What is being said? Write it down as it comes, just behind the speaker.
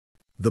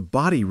The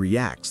body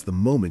reacts the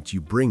moment you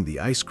bring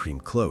the ice cream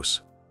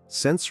close.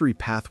 Sensory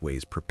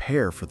pathways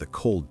prepare for the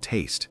cold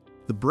taste.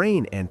 The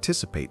brain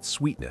anticipates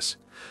sweetness.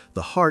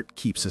 The heart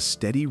keeps a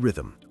steady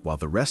rhythm, while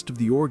the rest of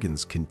the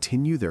organs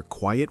continue their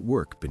quiet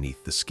work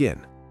beneath the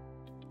skin.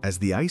 As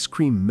the ice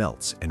cream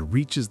melts and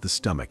reaches the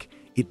stomach,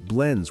 it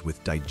blends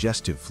with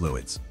digestive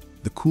fluids.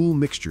 The cool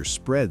mixture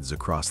spreads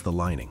across the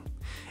lining.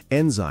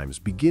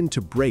 Enzymes begin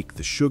to break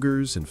the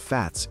sugars and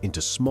fats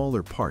into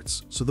smaller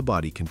parts so the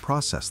body can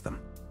process them.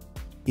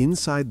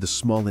 Inside the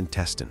small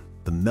intestine,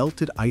 the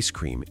melted ice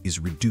cream is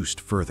reduced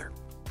further.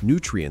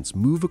 Nutrients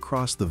move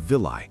across the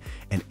villi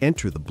and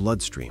enter the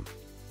bloodstream.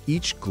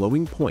 Each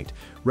glowing point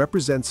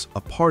represents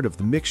a part of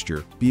the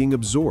mixture being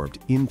absorbed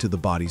into the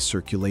body's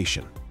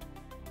circulation.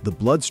 The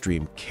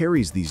bloodstream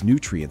carries these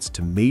nutrients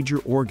to major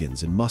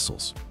organs and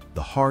muscles.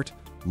 The heart,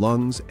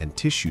 lungs, and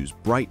tissues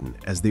brighten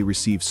as they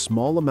receive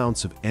small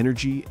amounts of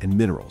energy and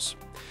minerals.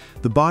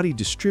 The body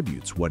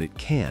distributes what it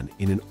can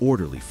in an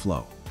orderly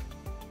flow.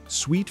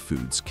 Sweet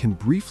foods can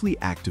briefly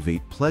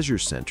activate pleasure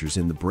centers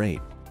in the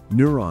brain.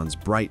 Neurons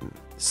brighten.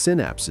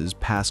 Synapses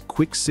pass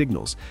quick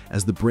signals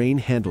as the brain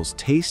handles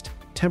taste,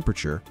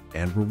 temperature,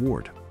 and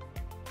reward.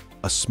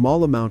 A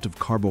small amount of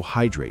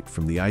carbohydrate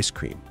from the ice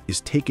cream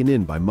is taken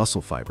in by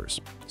muscle fibers.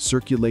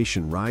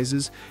 Circulation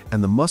rises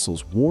and the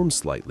muscles warm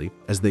slightly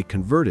as they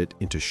convert it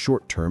into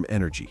short-term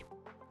energy.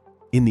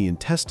 In the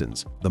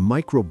intestines, the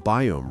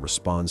microbiome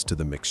responds to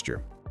the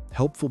mixture.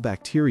 Helpful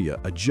bacteria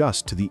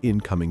adjust to the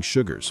incoming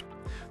sugars.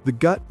 The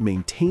gut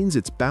maintains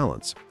its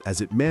balance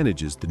as it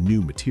manages the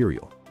new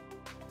material.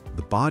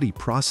 The body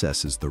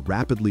processes the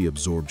rapidly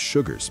absorbed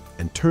sugars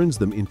and turns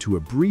them into a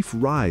brief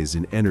rise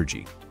in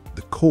energy.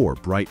 The core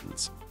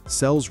brightens.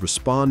 Cells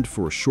respond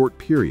for a short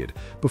period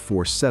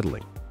before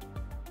settling.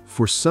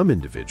 For some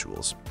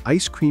individuals,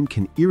 ice cream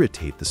can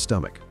irritate the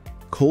stomach.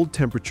 Cold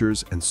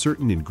temperatures and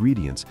certain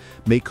ingredients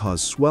may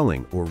cause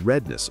swelling or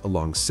redness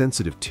along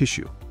sensitive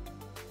tissue.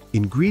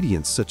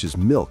 Ingredients such as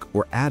milk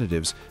or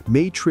additives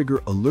may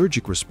trigger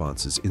allergic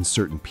responses in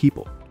certain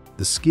people.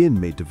 The skin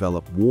may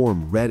develop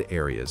warm red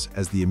areas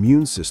as the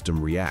immune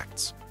system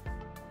reacts.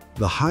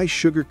 The high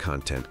sugar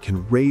content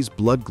can raise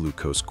blood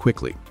glucose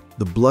quickly.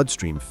 The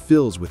bloodstream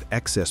fills with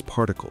excess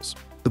particles.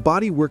 The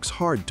body works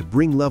hard to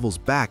bring levels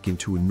back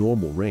into a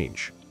normal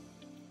range.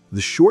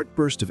 The short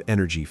burst of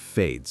energy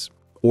fades.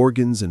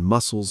 Organs and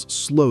muscles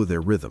slow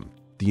their rhythm.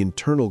 The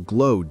internal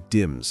glow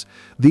dims,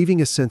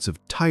 leaving a sense of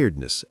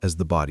tiredness as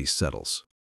the body settles.